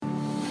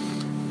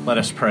Let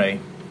us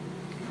pray.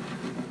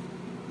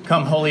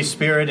 Come, Holy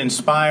Spirit,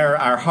 inspire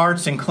our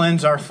hearts and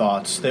cleanse our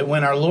thoughts, that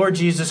when our Lord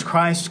Jesus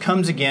Christ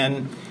comes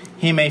again,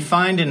 he may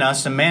find in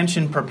us a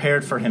mansion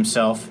prepared for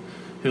himself,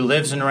 who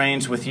lives and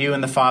reigns with you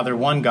and the Father,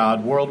 one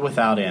God, world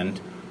without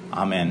end.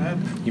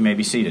 Amen. You may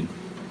be seated.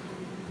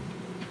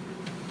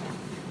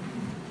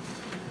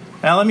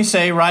 Now, let me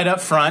say right up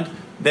front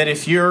that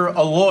if you're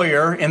a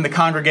lawyer in the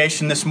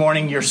congregation this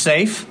morning, you're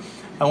safe.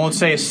 I won't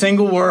say a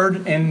single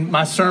word in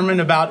my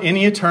sermon about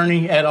any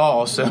attorney at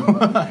all. So,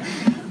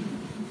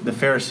 the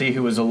Pharisee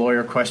who was a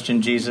lawyer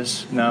questioned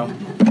Jesus. No?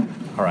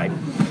 All right.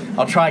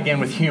 I'll try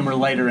again with humor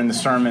later in the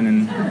sermon,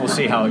 and we'll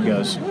see how it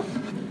goes.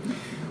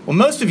 Well,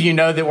 most of you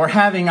know that we're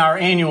having our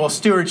annual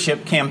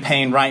stewardship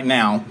campaign right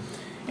now,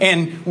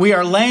 and we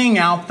are laying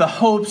out the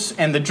hopes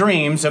and the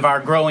dreams of our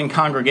growing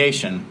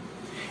congregation.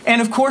 And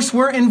of course,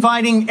 we're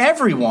inviting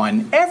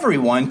everyone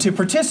to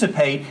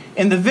participate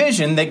in the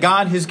vision that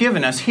God has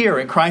given us here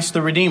at Christ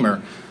the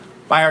Redeemer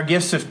by our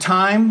gifts of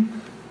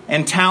time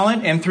and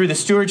talent, and through the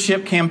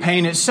stewardship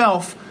campaign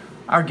itself,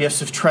 our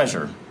gifts of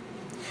treasure.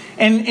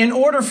 And in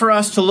order for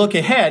us to look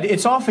ahead,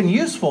 it's often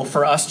useful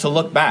for us to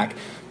look back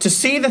to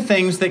see the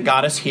things that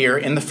got us here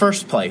in the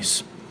first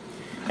place.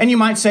 And you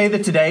might say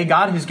that today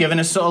God has given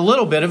us a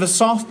little bit of a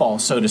softball,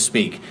 so to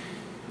speak.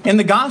 In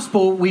the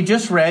gospel we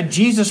just read,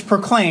 Jesus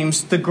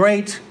proclaims the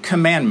great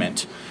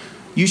commandment.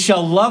 You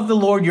shall love the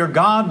Lord your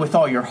God with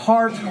all your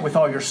heart, with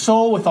all your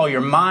soul, with all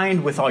your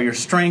mind, with all your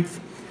strength,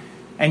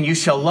 and you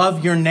shall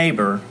love your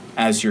neighbor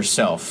as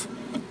yourself.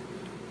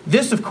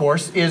 This, of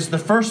course, is the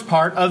first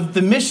part of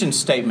the mission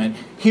statement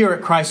here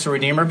at Christ the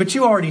Redeemer, but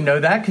you already know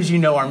that because you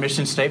know our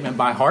mission statement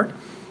by heart.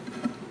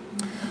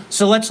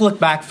 So let's look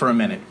back for a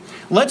minute.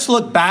 Let's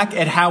look back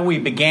at how we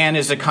began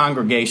as a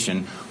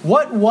congregation.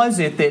 What was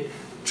it that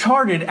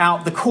charted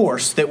out the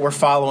course that we're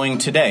following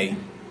today?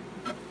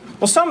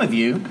 Well, some of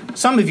you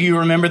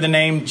remember the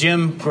name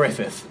Jim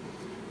Griffith.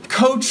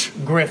 Coach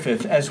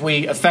Griffith, as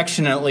we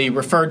affectionately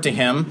referred to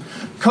him.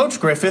 Coach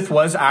Griffith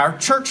was our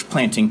church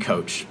planting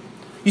coach.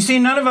 You see,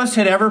 none of us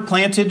had ever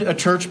planted a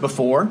church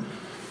before.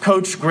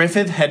 Coach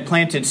Griffith had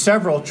planted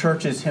several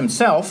churches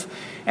himself,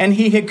 and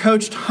he had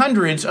coached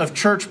hundreds of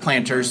church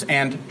planters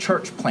and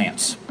church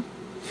plants.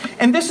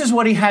 And this is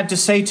what he had to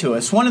say to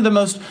us, one of the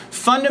most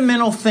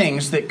fundamental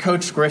things that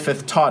Coach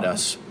Griffith taught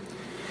us.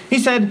 He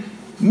said,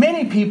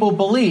 many people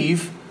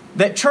believe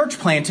that church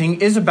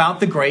planting is about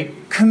the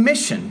Great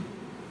Commission.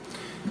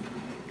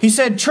 He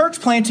said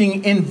church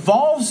planting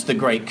involves the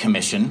Great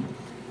Commission,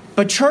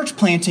 but church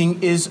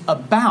planting is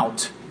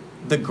about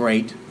the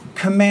Great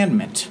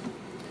Commandment.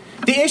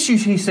 The issue,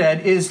 he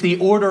said, is the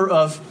order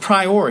of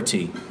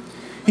priority.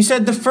 He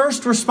said the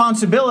first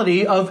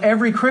responsibility of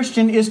every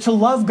Christian is to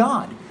love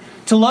God,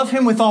 to love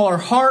him with all our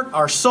heart,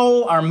 our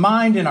soul, our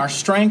mind, and our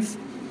strength.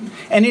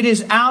 And it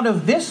is out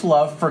of this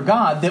love for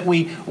God that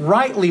we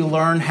rightly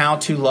learn how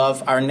to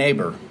love our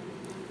neighbor.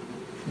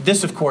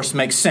 This, of course,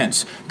 makes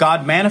sense.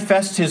 God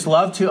manifests his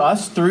love to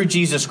us through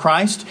Jesus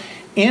Christ.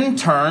 In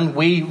turn,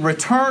 we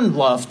return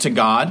love to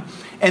God,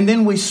 and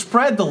then we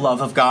spread the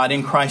love of God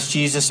in Christ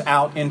Jesus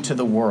out into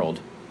the world.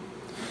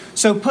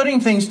 So putting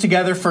things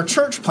together for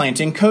church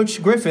planting,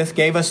 Coach Griffith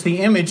gave us the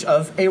image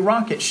of a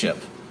rocket ship.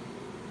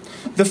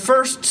 The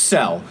first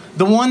cell,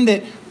 the one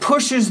that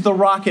pushes the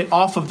rocket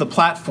off of the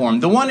platform,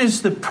 the one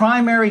is the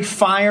primary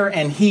fire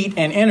and heat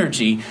and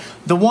energy,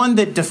 the one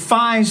that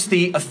defies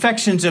the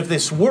affections of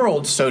this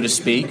world, so to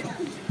speak.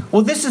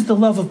 Well, this is the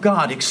love of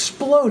God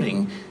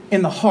exploding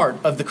in the heart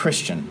of the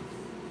Christian.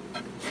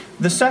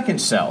 The second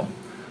cell,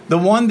 the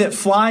one that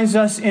flies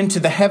us into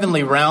the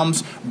heavenly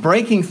realms,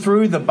 breaking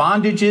through the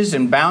bondages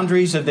and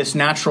boundaries of this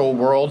natural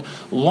world,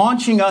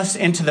 launching us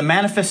into the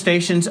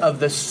manifestations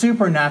of the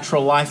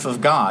supernatural life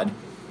of God.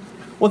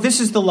 Well,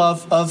 this is the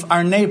love of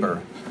our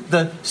neighbor,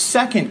 the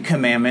second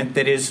commandment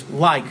that is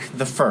like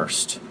the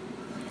first.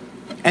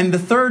 And the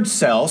third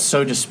cell,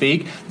 so to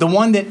speak, the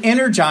one that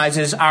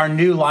energizes our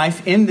new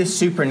life in this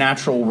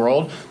supernatural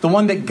world, the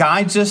one that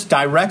guides us,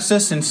 directs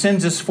us, and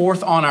sends us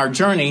forth on our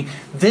journey,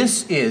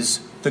 this is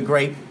the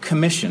Great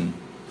Commission,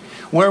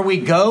 where we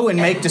go and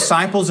make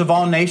disciples of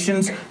all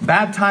nations,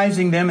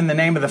 baptizing them in the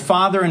name of the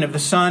Father and of the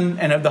Son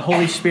and of the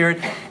Holy Spirit,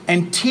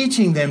 and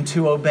teaching them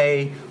to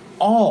obey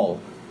all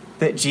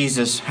that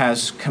Jesus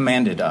has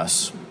commanded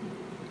us.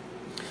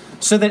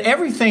 So that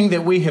everything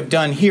that we have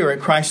done here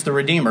at Christ the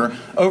Redeemer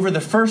over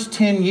the first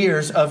 10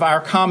 years of our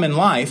common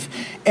life,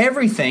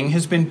 everything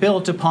has been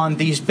built upon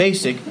these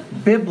basic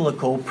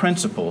biblical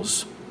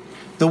principles.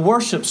 The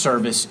worship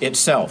service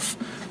itself,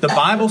 the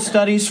Bible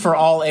studies for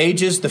all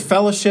ages, the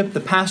fellowship,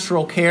 the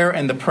pastoral care,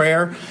 and the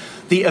prayer,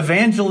 the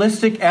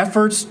evangelistic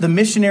efforts, the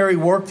missionary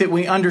work that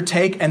we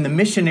undertake, and the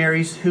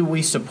missionaries who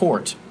we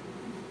support.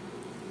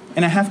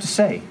 And I have to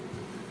say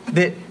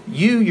that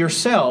you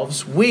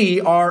yourselves, we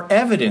are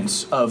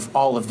evidence of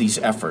all of these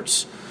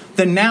efforts.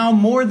 The now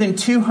more than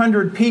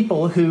 200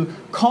 people who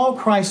call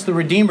Christ the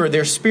Redeemer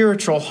their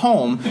spiritual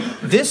home,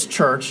 this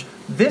church,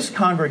 this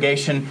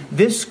congregation,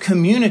 this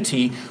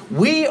community,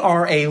 we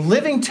are a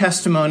living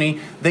testimony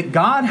that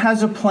God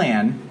has a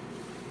plan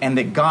and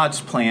that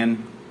God's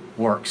plan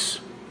works.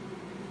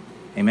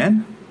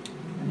 Amen?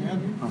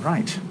 Amen. All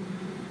right.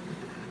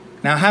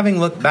 Now, having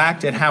looked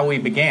back at how we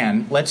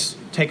began, let's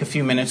take a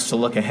few minutes to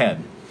look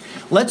ahead.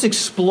 Let's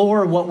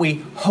explore what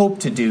we hope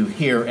to do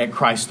here at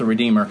Christ the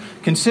Redeemer,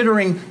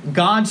 considering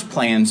God's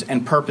plans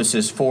and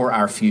purposes for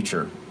our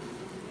future.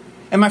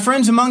 And my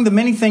friends, among the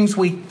many things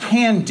we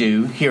can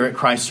do here at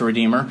Christ the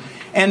Redeemer,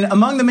 and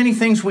among the many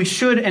things we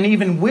should and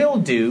even will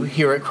do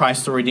here at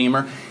Christ the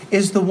Redeemer,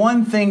 is the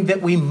one thing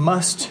that we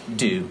must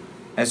do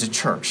as a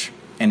church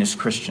and as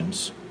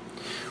Christians.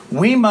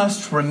 We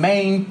must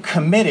remain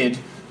committed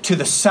to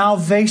the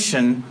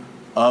salvation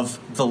of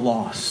the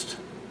lost.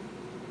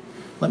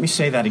 Let me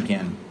say that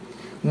again.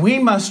 We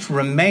must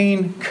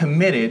remain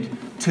committed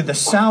to the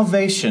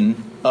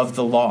salvation of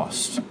the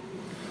lost.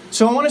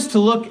 So I want us to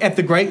look at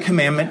the Great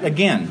Commandment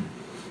again.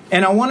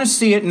 And I want to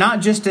see it not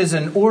just as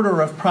an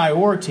order of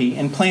priority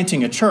in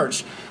planting a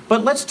church,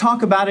 but let's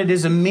talk about it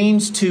as a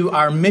means to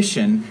our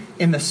mission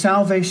in the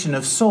salvation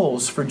of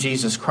souls for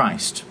Jesus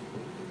Christ.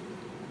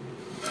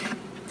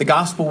 The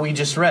gospel we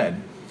just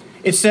read,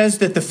 it says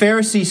that the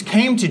Pharisees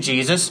came to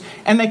Jesus,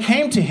 and they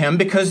came to him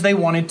because they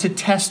wanted to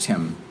test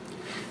him.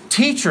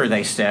 Teacher,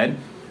 they said,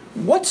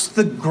 what's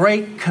the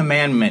great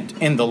commandment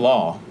in the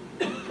law?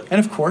 And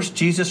of course,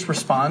 Jesus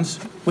responds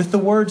with the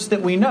words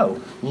that we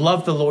know.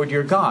 Love the Lord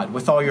your God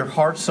with all your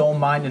heart, soul,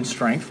 mind, and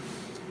strength,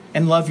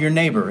 and love your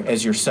neighbor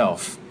as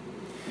yourself.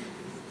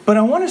 But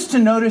I want us to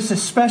notice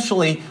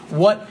especially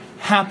what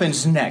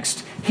happens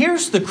next.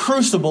 Here's the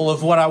crucible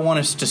of what I want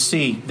us to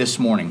see this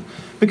morning.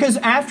 Because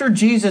after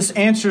Jesus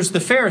answers the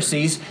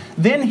Pharisees,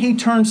 then he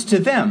turns to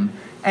them,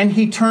 and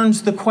he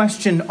turns the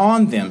question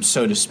on them,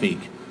 so to speak.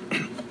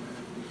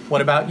 What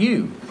about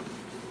you,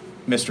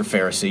 Mr.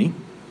 Pharisee?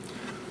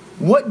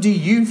 What do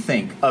you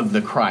think of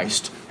the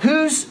Christ?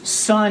 Whose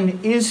son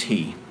is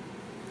he?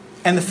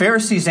 And the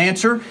Pharisees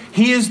answer,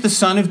 he is the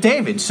son of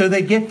David. So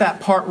they get that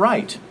part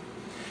right.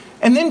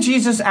 And then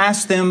Jesus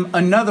asks them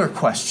another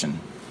question.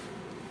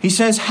 He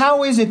says,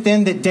 how is it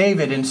then that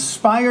David,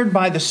 inspired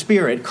by the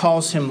Spirit,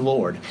 calls him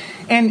Lord?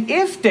 And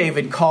if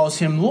David calls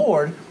him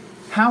Lord,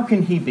 how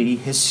can he be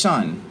his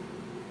son?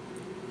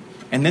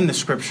 And then the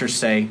scriptures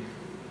say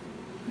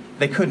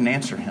they couldn't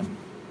answer him.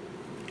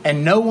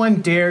 And no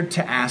one dared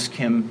to ask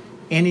him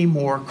any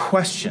more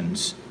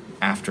questions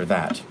after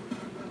that.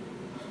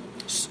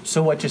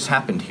 So what just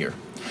happened here?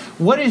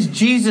 What is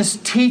Jesus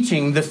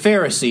teaching the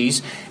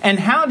Pharisees, and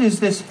how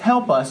does this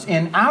help us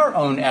in our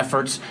own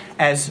efforts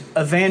as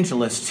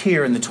evangelists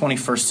here in the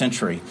 21st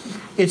century?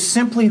 It's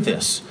simply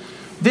this.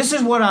 This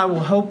is what I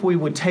will hope we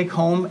would take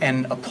home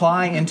and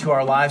apply into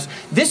our lives.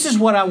 This is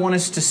what I want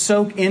us to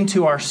soak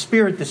into our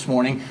spirit this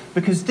morning,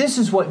 because this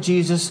is what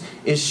Jesus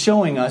is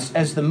showing us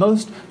as the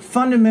most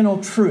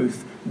fundamental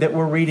truth that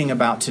we're reading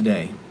about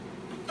today.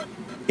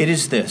 It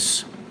is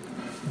this: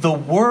 the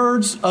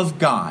words of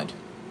God.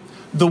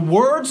 The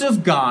words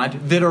of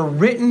God that are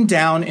written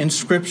down in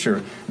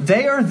Scripture,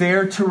 they are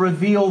there to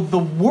reveal the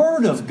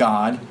Word of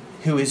God,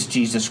 who is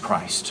Jesus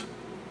Christ.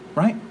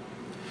 Right?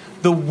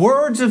 The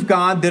words of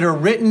God that are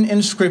written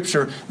in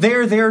Scripture, they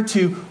are there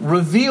to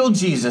reveal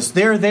Jesus.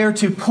 They are there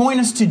to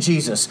point us to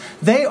Jesus.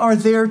 They are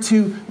there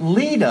to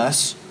lead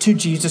us to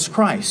Jesus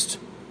Christ.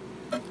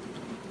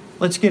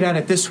 Let's get at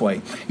it this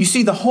way. You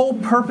see, the whole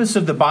purpose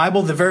of the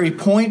Bible, the very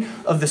point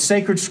of the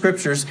sacred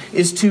scriptures,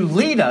 is to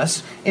lead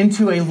us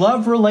into a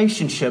love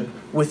relationship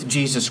with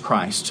Jesus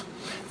Christ.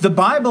 The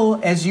Bible,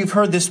 as you've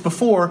heard this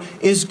before,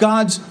 is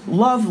God's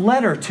love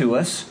letter to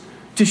us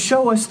to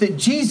show us that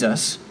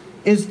Jesus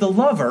is the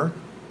lover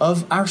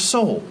of our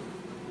soul.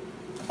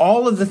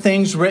 All of the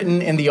things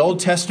written in the Old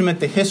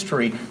Testament, the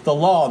history, the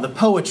law, the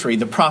poetry,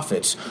 the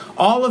prophets,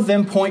 all of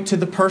them point to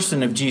the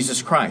person of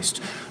Jesus Christ.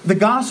 The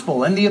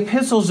gospel and the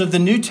epistles of the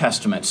New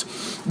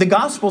Testaments. The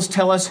gospels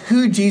tell us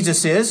who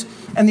Jesus is,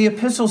 and the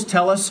epistles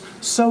tell us,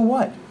 so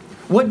what?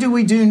 What do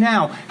we do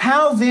now?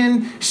 How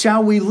then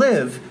shall we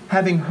live,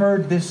 having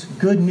heard this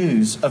good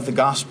news of the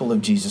gospel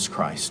of Jesus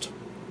Christ?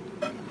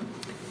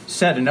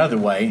 Said another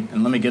way,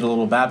 and let me get a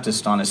little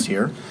Baptist on us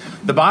here,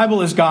 the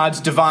Bible is God's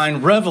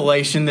divine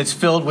revelation that's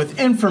filled with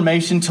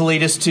information to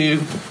lead us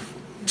to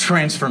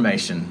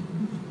transformation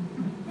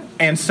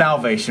and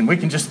salvation. We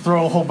can just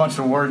throw a whole bunch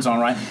of words on,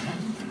 right?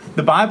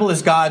 The Bible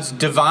is God's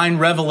divine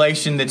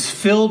revelation that's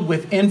filled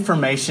with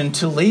information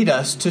to lead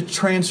us to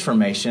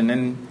transformation.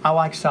 And I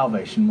like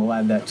salvation. We'll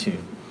add that too.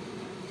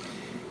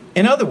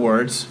 In other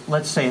words,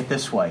 let's say it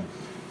this way.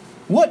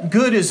 What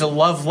good is a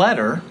love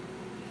letter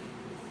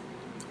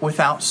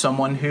without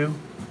someone who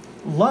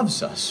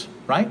loves us,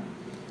 right?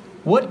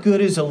 What good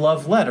is a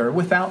love letter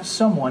without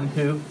someone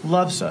who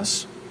loves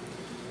us?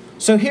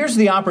 So here's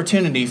the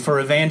opportunity for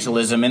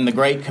evangelism in the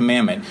Great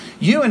Commandment.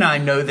 You and I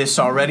know this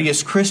already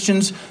as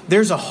Christians.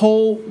 There's a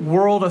whole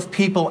world of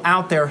people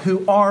out there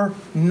who are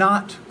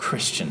not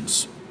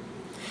Christians.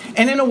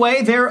 And in a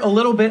way, they're a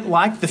little bit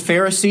like the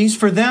Pharisees.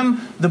 For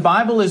them, the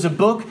Bible is a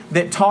book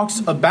that talks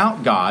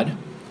about God.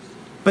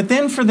 But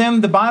then for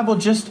them, the Bible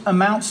just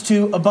amounts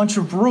to a bunch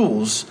of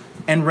rules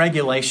and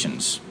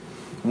regulations.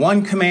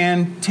 1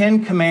 command,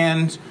 10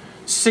 commands,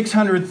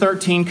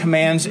 613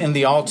 commands in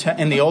the Old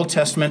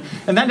Testament.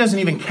 And that doesn't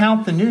even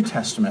count the New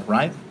Testament,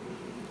 right?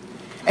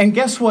 And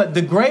guess what?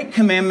 The great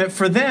commandment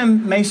for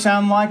them may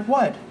sound like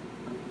what?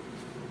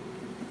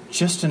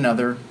 Just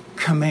another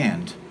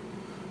command.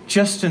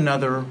 Just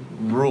another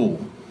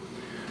rule.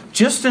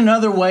 Just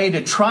another way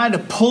to try to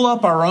pull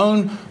up our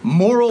own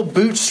moral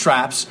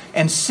bootstraps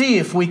and see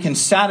if we can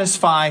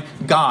satisfy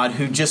God,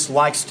 who just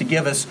likes to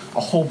give us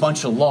a whole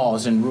bunch of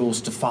laws and rules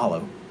to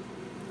follow.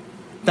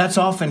 That's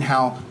often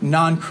how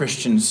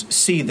non-Christians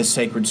see the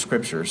sacred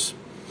scriptures.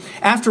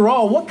 After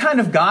all, what kind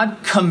of God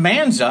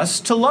commands us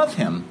to love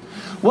him?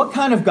 What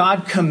kind of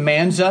God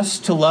commands us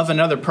to love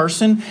another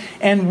person?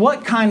 And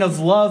what kind of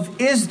love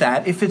is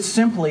that if it's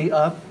simply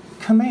a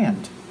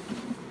command?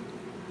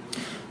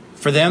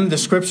 For them, the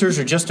scriptures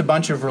are just a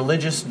bunch of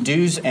religious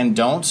do's and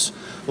don'ts.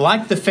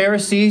 Like the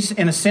Pharisees,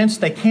 in a sense,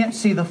 they can't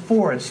see the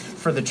forest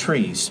for the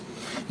trees.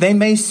 They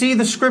may see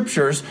the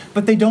scriptures,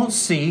 but they don't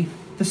see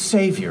the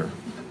Savior.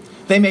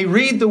 They may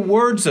read the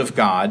words of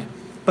God,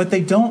 but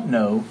they don't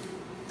know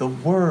the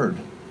Word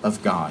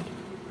of God.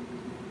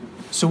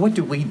 So what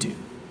do we do?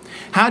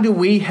 How do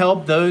we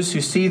help those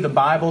who see the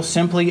Bible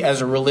simply as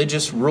a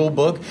religious rule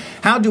book?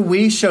 How do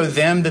we show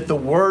them that the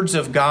words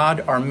of God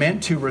are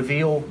meant to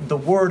reveal the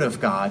Word of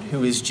God,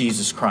 who is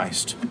Jesus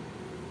Christ?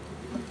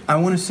 I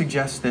want to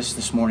suggest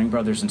this morning,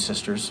 brothers and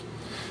sisters.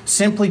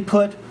 Simply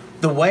put,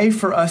 the way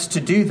for us to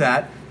do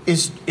that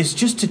is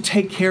just to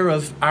take care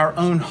of our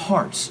own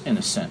hearts, in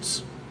a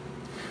sense.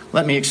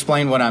 Let me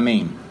explain what I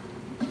mean.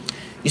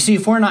 You see,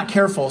 if we're not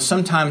careful,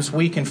 sometimes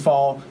we can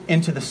fall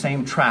into the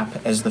same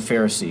trap as the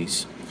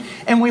Pharisees.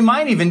 And we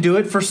might even do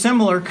it for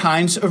similar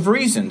kinds of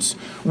reasons.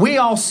 We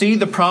all see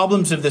the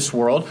problems of this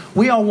world.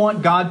 We all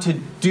want God to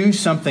do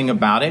something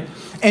about it.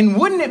 And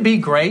wouldn't it be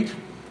great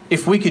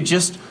if we could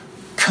just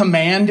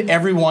command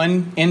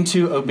everyone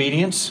into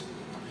obedience?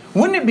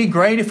 Wouldn't it be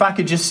great if I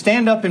could just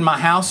stand up in my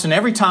house and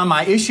every time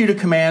I issued a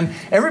command,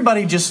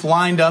 everybody just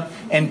lined up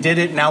and did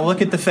it? Now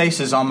look at the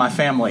faces on my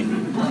family.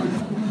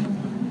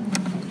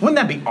 Wouldn't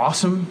that be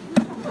awesome?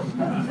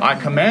 I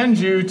command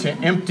you to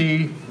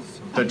empty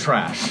the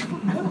trash.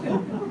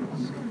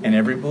 And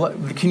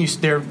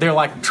they're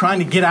like trying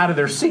to get out of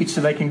their seats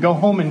so they can go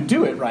home and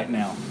do it right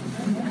now.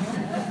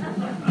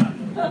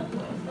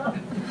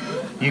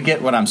 You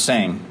get what I'm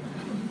saying?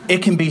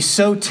 It can be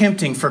so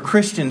tempting for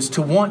Christians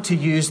to want to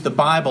use the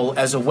Bible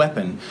as a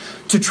weapon,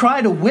 to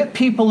try to whip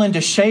people into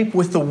shape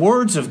with the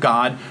words of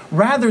God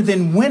rather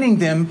than winning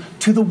them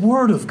to the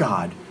Word of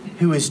God,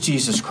 who is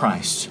Jesus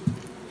Christ.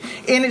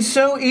 And it's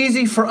so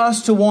easy for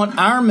us to want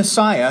our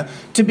Messiah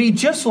to be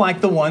just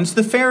like the ones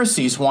the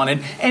Pharisees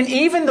wanted, and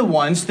even the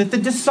ones that the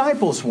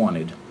disciples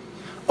wanted.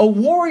 A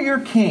warrior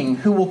king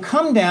who will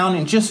come down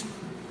and just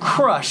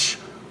crush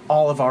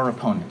all of our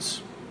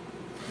opponents.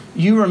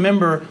 You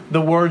remember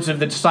the words of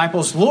the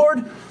disciples,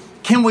 Lord,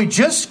 can we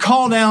just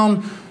call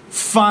down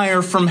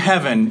fire from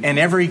heaven? And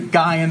every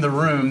guy in the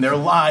room, their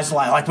eyes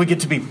like we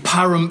get to be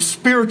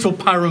spiritual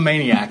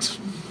pyromaniacs.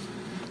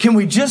 Can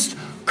we just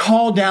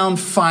call down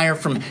fire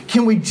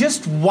can we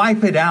just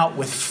wipe it out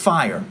with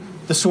fire?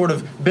 The sort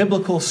of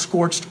biblical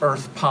scorched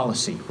earth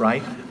policy,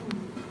 right?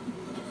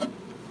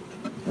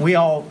 We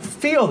all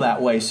feel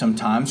that way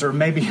sometimes, or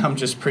maybe I'm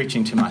just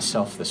preaching to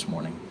myself this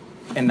morning.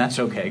 And that's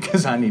okay,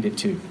 because I need it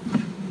too.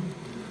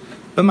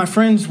 But my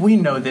friends, we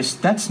know this.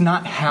 That's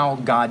not how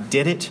God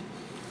did it,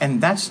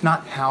 and that's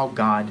not how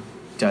God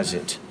does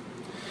it.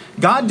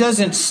 God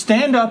doesn't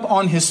stand up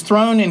on his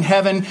throne in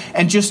heaven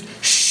and just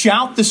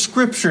shout the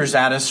scriptures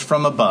at us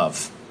from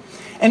above.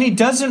 And he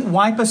doesn't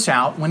wipe us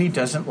out when he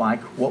doesn't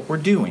like what we're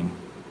doing.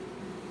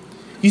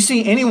 You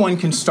see, anyone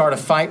can start a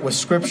fight with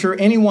scripture.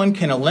 Anyone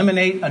can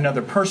eliminate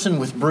another person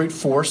with brute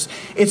force.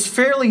 It's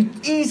fairly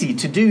easy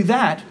to do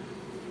that,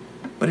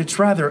 but it's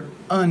rather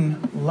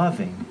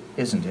unloving,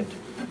 isn't it?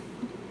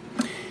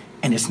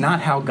 And it's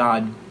not how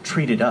God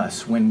treated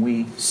us when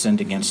we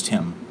sinned against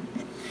him.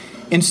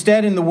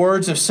 Instead, in the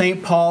words of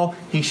St. Paul,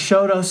 he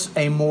showed us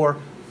a more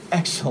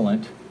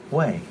excellent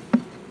way.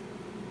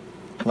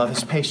 Love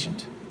is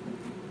patient.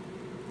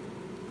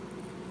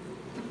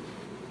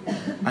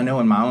 I know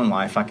in my own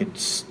life I could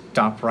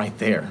stop right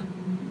there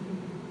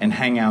and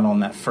hang out on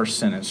that first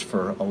sentence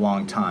for a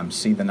long time,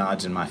 see the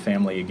nods in my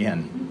family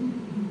again.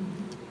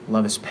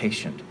 Love is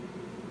patient.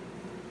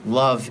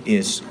 Love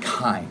is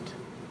kind.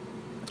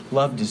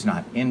 Love does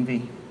not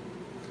envy.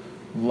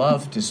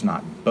 Love does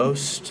not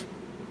boast.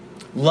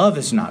 Love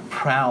is not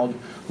proud.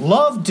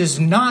 Love does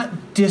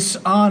not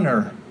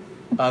dishonor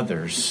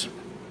others.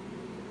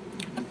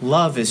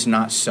 Love is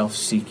not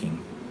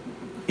self-seeking.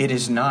 It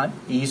is not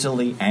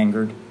easily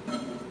angered.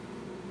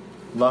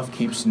 Love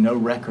keeps no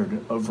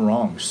record of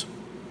wrongs.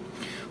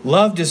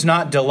 Love does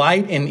not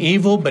delight in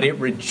evil, but it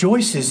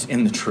rejoices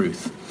in the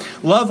truth.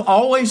 Love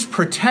always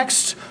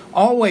protects,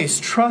 always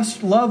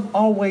trusts. Love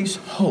always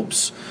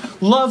hopes.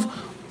 Love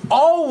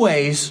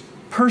always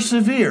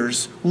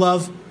perseveres.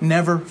 Love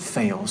never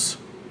fails.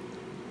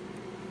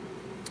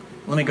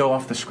 Let me go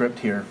off the script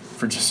here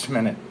for just a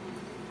minute.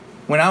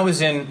 When I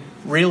was in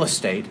real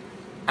estate,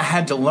 I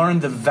had to learn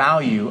the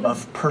value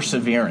of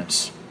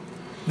perseverance.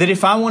 That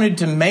if I wanted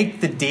to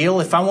make the deal,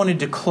 if I wanted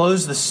to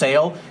close the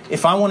sale,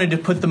 if I wanted to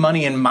put the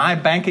money in my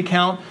bank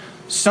account,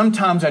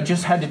 sometimes I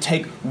just had to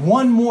take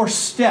one more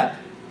step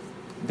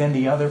than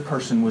the other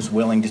person was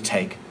willing to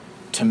take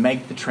to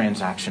make the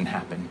transaction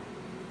happen.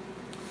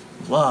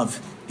 Love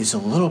is a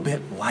little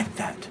bit like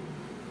that.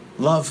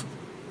 Love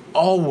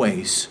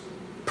always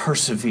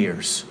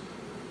perseveres.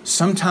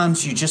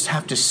 Sometimes you just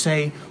have to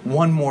say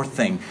one more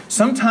thing.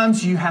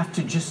 Sometimes you have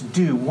to just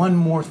do one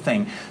more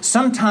thing.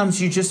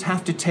 Sometimes you just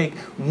have to take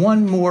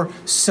one more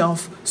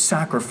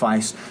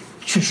self-sacrifice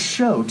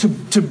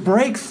to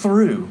break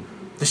through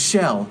the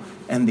shell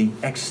and the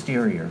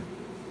exterior.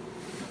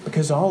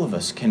 Because all of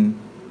us can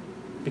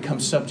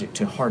become subject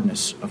to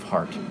hardness of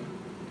heart.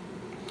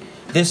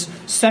 This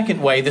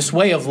second way, this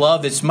way of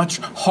love, is much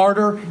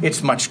harder,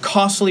 it's much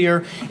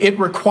costlier, it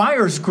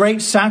requires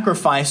great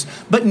sacrifice,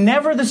 but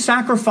never the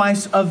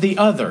sacrifice of the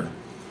other.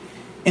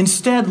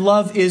 Instead,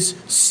 love is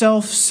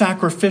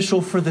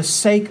self-sacrificial for the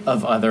sake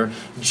of other,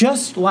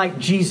 just like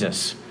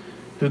Jesus,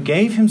 who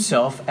gave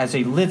himself as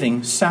a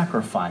living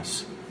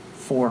sacrifice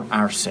for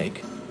our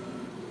sake.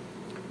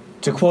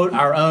 To quote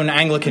our own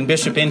Anglican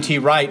Bishop N.T.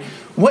 Wright,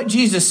 what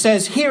Jesus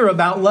says here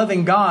about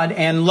loving God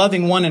and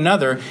loving one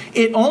another,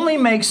 it only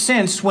makes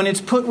sense when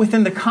it's put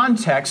within the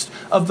context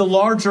of the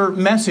larger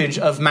message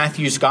of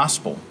Matthew's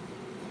gospel.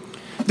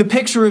 The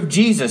picture of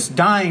Jesus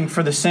dying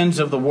for the sins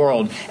of the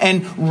world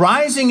and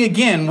rising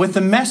again with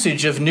the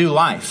message of new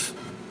life.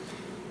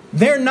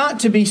 They're not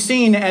to be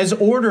seen as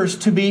orders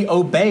to be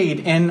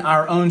obeyed in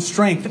our own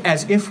strength,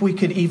 as if we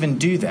could even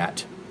do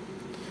that.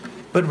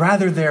 But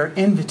rather they're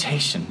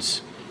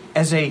invitations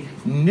as a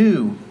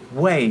new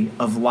way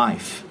of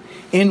life,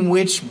 in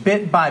which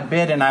bit by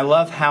bit, and I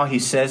love how he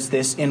says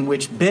this, in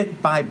which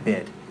bit by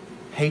bit,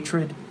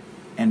 hatred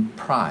and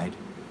pride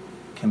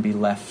can be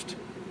left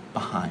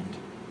behind.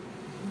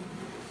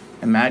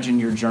 Imagine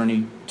your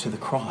journey to the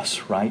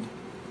cross, right?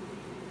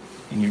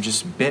 And you're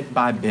just bit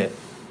by bit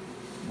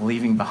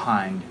leaving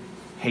behind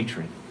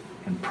hatred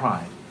and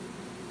pride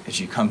as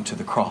you come to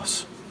the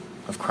cross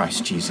of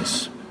Christ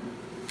Jesus.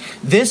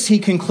 This, he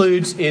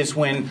concludes, is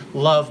when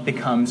love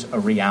becomes a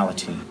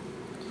reality.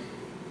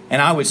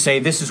 And I would say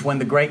this is when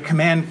the Great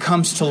Command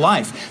comes to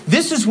life.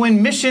 This is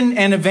when mission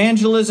and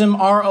evangelism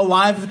are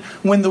alive,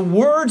 when the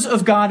words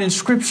of God in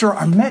Scripture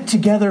are met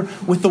together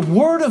with the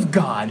Word of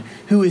God,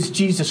 who is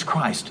Jesus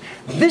Christ.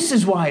 This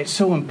is why it's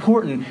so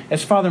important,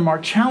 as Father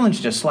Mark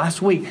challenged us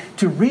last week,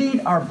 to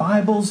read our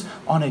Bibles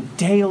on a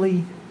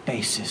daily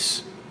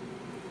basis.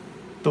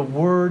 The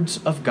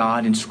words of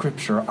God in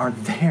Scripture are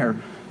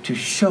there to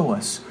show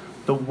us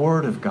the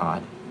Word of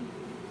God,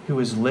 who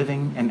is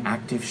living and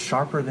active,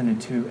 sharper than a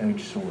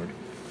two-edged sword.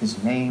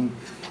 His name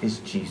is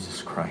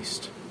Jesus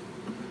Christ.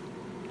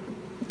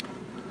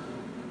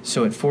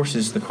 So it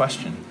forces the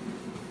question,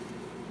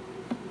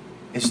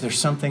 is there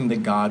something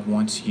that God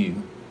wants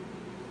you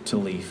to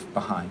leave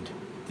behind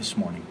this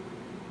morning?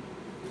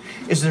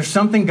 Is there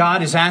something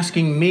God is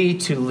asking me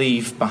to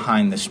leave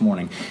behind this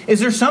morning? Is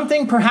there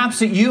something perhaps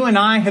that you and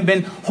I have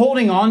been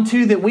holding on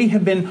to, that we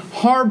have been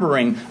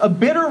harboring? A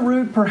bitter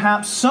root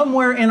perhaps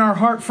somewhere in our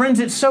heart.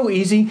 Friends, it's so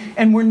easy,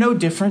 and we're no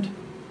different.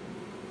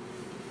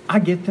 I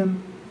get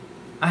them,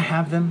 I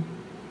have them,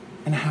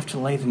 and I have to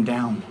lay them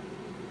down.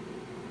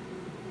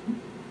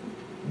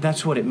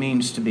 That's what it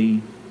means to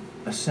be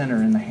a sinner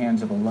in the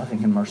hands of a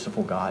loving and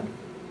merciful God.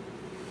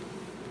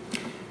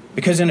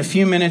 Because in a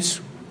few minutes,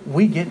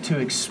 we get to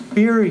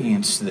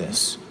experience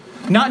this.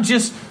 Not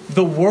just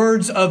the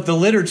words of the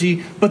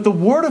liturgy, but the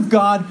Word of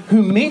God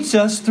who meets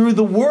us through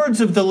the words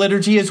of the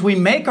liturgy as we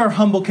make our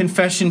humble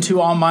confession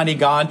to Almighty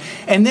God.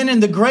 And then in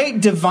the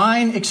great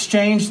divine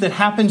exchange that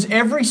happens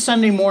every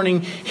Sunday morning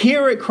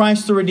here at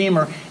Christ the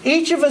Redeemer,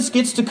 each of us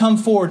gets to come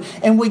forward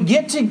and we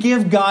get to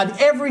give God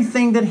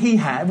everything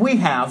that we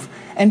have.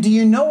 And do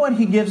you know what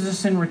He gives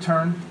us in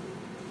return?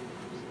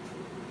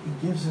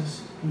 He gives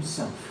us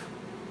Himself.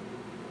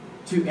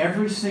 To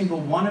every single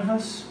one of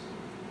us,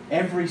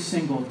 every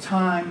single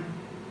time,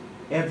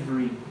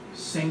 every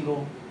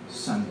single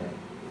Sunday.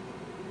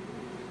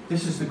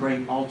 This is the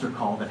great altar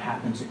call that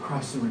happens at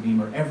Christ the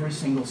Redeemer every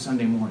single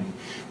Sunday morning.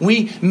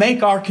 We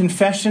make our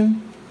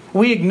confession.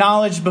 We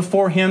acknowledge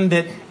before Him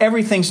that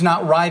everything's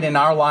not right in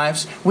our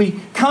lives. We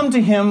come to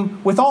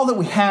Him with all that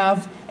we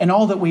have and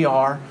all that we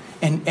are,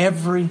 and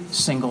every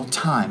single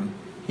time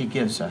He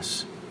gives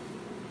us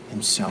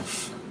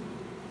Himself.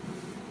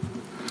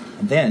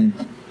 And then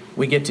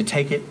we get to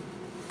take it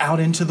out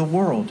into the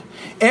world,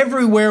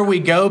 everywhere we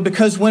go,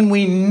 because when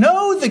we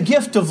know the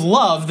gift of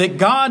love that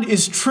God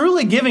is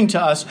truly giving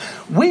to us,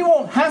 we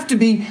won't have to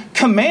be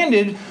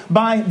commanded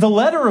by the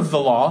letter of the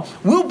law.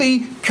 We'll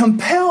be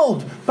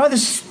compelled by the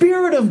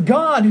Spirit of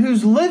God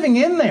who's living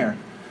in there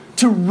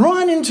to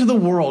run into the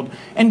world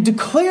and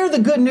declare the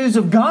good news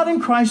of God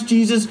in Christ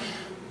Jesus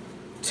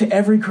to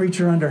every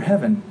creature under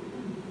heaven.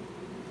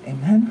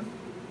 Amen?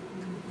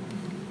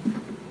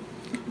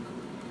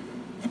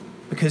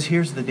 Because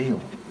here's the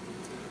deal.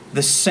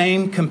 The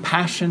same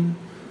compassion,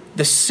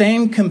 The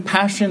same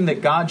compassion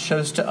that God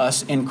shows to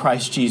us in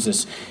Christ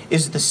Jesus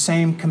is the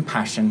same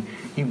compassion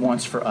He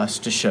wants for us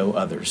to show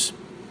others.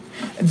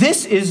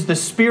 This is the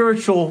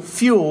spiritual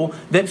fuel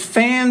that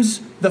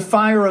fans the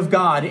fire of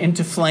God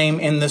into flame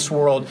in this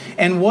world.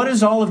 And what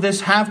does all of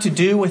this have to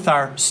do with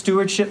our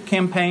stewardship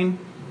campaign?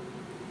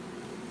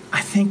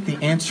 I think the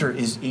answer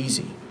is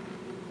easy.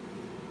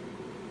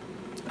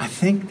 I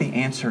think the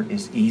answer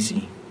is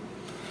easy.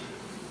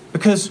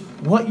 Because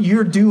what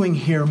you're doing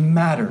here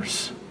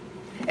matters.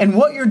 And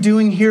what you're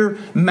doing here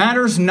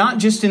matters not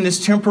just in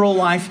this temporal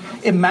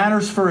life, it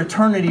matters for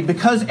eternity,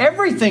 because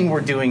everything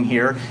we're doing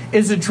here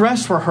is a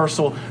dress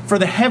rehearsal for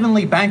the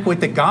heavenly banquet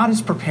that God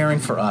is preparing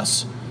for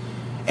us.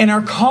 And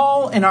our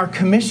call and our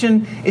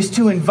commission is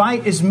to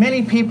invite as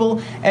many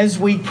people as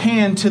we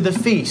can to the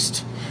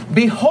feast.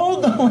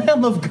 Behold the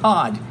Lamb of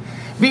God.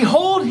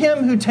 Behold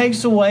Him who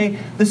takes away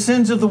the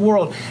sins of the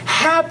world.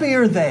 Happy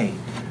are they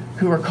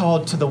who are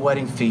called to the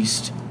wedding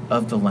feast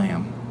of the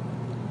Lamb.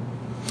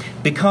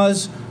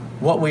 Because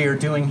what we are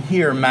doing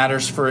here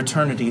matters for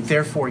eternity,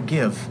 therefore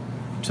give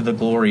to the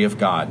glory of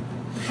God.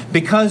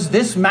 Because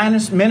this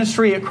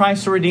ministry at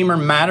Christ the Redeemer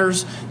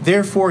matters,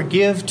 therefore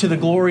give to the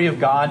glory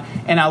of God.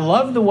 And I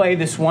love the way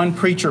this one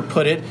preacher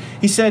put it.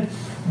 He said,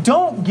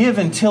 don't give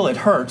until it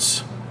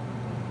hurts.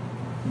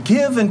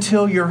 Give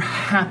until you're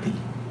happy.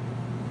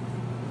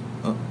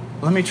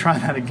 Let me try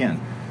that again.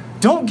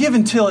 Don't give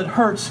until it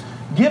hurts.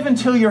 Give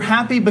until you're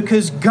happy,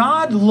 because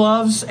God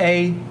loves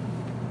a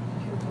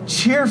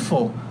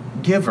cheerful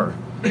giver.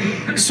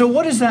 So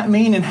what does that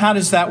mean, and how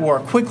does that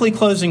work? Quickly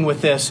closing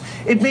with this.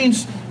 It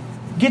means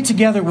get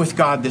together with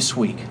God this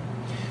week.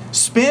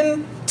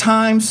 Spend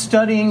time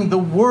studying the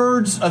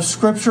words of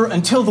Scripture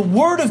until the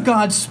Word of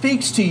God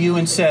speaks to you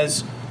and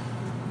says,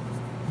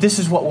 this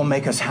is what will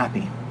make us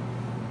happy.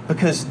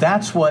 Because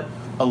that's what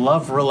a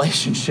love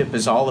relationship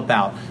is all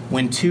about,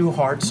 when two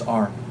hearts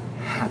are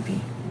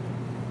happy.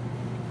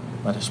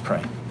 Let us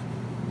pray.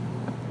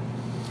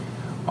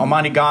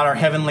 Almighty God, our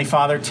Heavenly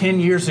Father, 10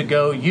 years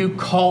ago, you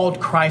called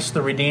Christ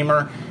the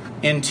Redeemer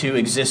into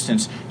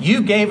existence.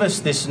 You gave us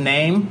this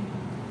name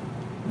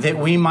that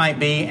we might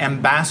be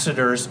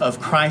ambassadors of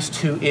Christ,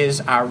 who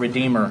is our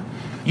Redeemer.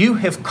 You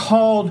have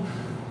called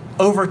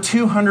over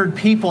 200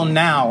 people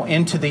now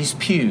into these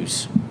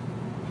pews.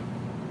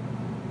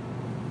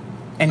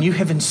 And you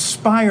have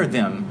inspired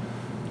them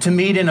to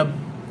meet in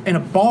a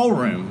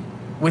ballroom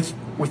with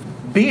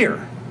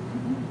beer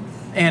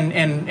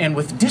and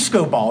with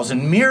disco balls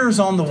and mirrors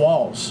on the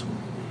walls.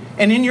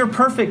 And in your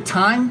perfect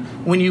time,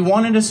 when you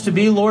wanted us to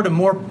be, Lord, a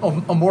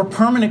more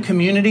permanent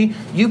community,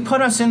 you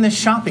put us in this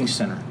shopping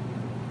center.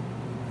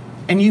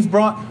 And you've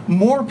brought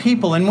more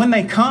people. And when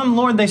they come,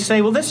 Lord, they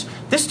say, well, this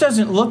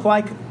doesn't look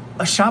like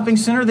a shopping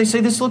center. They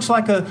say this looks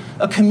like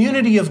a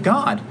community of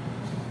God.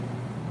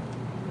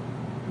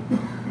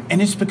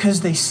 And it's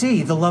because they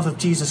see the love of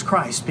Jesus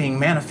Christ being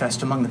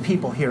manifest among the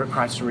people here at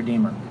Christ the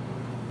Redeemer.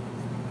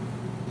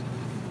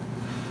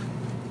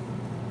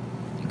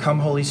 Come,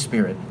 Holy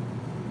Spirit,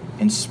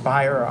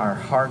 inspire our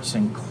hearts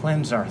and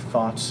cleanse our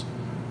thoughts,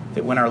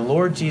 that when our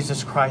Lord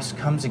Jesus Christ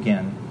comes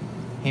again,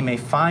 He may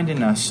find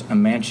in us a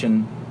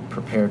mansion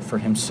prepared for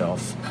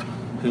Himself,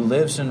 who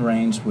lives and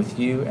reigns with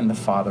you and the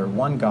Father,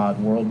 one God,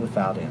 world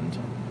without end.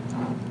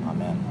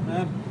 Amen.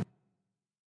 Amen.